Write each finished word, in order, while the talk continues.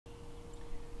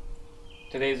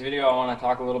Today's video I want to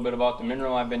talk a little bit about the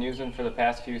mineral I've been using for the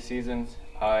past few seasons.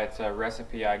 It's a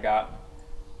recipe I got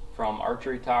from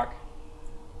Archery Talk.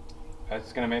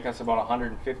 It's going to make us about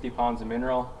 150 pounds of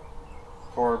mineral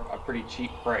for a pretty cheap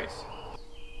price.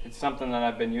 It's something that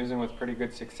I've been using with pretty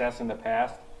good success in the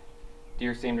past.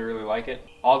 Deer seem to really like it.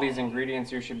 All these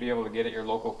ingredients you should be able to get at your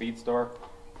local feed store.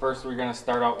 First, we're going to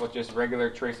start out with just regular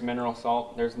trace mineral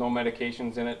salt. There's no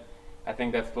medications in it. I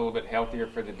think that's a little bit healthier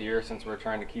for the deer since we're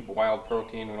trying to keep wild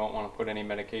protein. We don't want to put any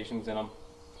medications in them.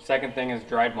 Second thing is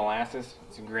dried molasses.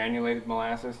 It's granulated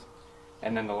molasses.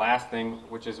 And then the last thing,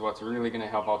 which is what's really going to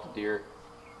help out the deer,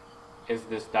 is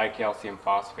this dicalcium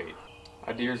phosphate.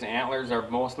 A deer's antlers are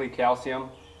mostly calcium.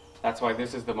 That's why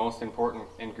this is the most important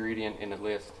ingredient in the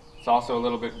list. It's also a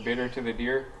little bit bitter to the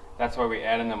deer. That's why we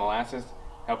add in the molasses.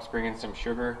 Helps bring in some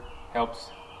sugar,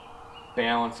 helps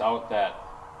balance out that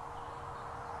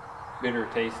bitter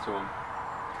taste to them.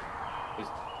 This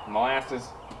molasses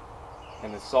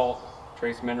and the salt,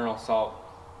 trace mineral salt,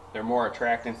 they're more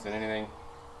attractants than anything.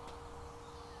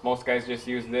 Most guys just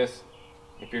use this.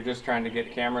 If you're just trying to get a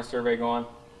camera survey going,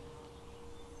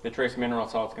 the trace mineral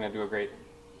salt is going to do a great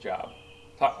job.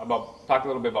 Talk a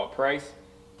little bit about price.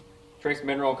 Trace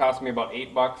mineral cost me about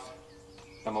 $8.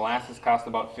 The molasses cost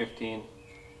about $15.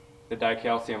 The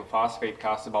dicalcium phosphate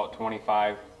costs about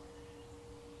 $25.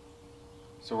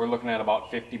 So we're looking at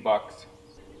about $50.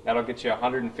 That'll get you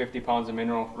 150 pounds of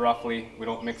mineral roughly. We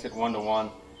don't mix it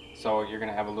 1-to-1, so you're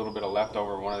gonna have a little bit of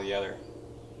leftover one or the other.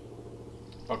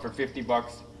 But for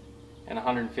 $50 and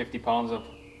 150 pounds of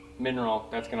mineral,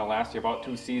 that's gonna last you about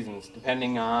 2 seasons,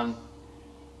 depending on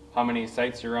how many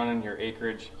sites you're running, your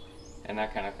acreage, and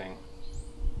that kind of thing.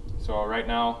 So right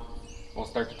now, we'll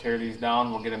start to tear these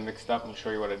down. We'll get them mixed up and show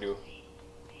you what I do.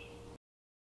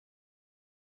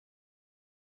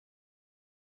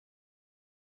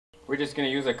 We're just going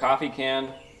to use a coffee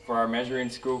can for our measuring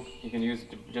scoop. You can use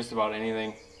just about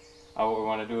anything. What we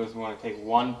want to do is we want to take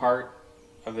 1 part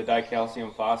of the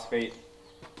dicalcium phosphate,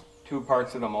 2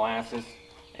 parts of the molasses,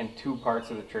 and 2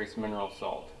 parts of the trace mineral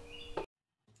salt.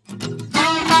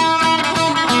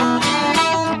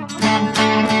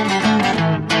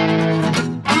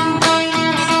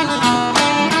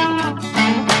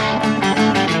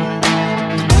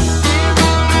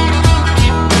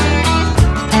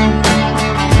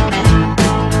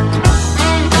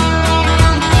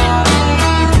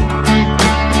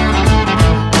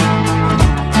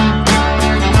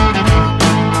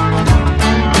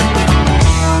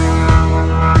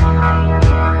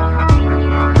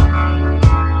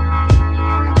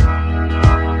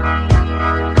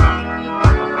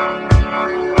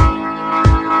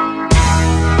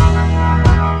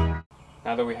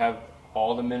 Now that we have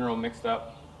all the mineral mixed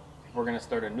up, if we're going to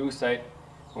start a new site,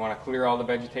 we want to clear all the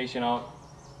vegetation out,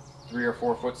 3 or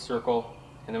 4 foot circle,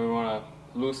 and then we want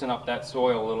to loosen up that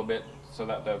soil a little bit so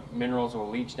that the minerals will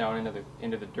leach down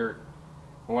into the dirt.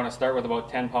 We want to start with about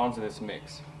 10 pounds of this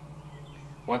mix.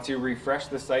 Once you refresh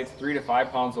the sites, 3 to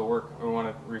 5 pounds will work. We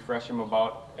want to refresh them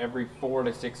about every 4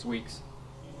 to 6 weeks.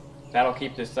 That'll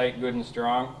keep the site good and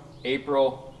strong.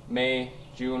 April, May,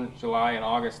 June, July, and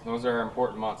August, those are our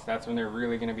important months. That's when they're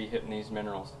really going to be hitting these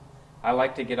minerals. I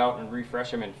like to get out and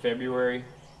refresh them in February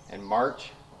and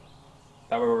March.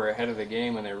 That way we're ahead of the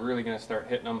game and they're really going to start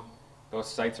hitting them.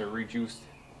 Those sites are rejuiced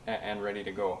and ready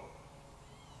to go.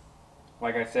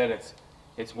 Like I said,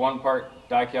 it's 1 part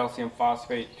dicalcium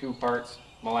phosphate, 2 parts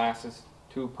molasses,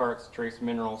 2 parts trace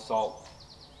mineral salt.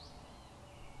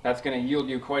 That's going to yield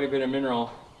you quite a bit of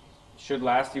mineral. Should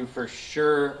last you for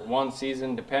sure 1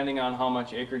 season, depending on how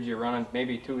much acreage you're running,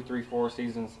 maybe 2, 3, 4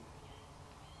 seasons.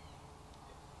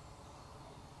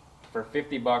 For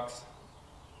 $50,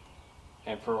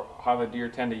 and for how the deer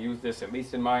tend to use this, at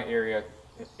least in my area,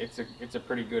 it's a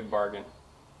pretty good bargain.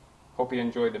 Hope you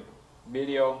enjoyed the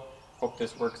video. Hope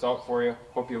this works out for you.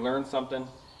 Hope you learned something,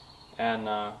 and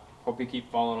hope you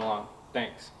keep following along.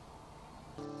 Thanks.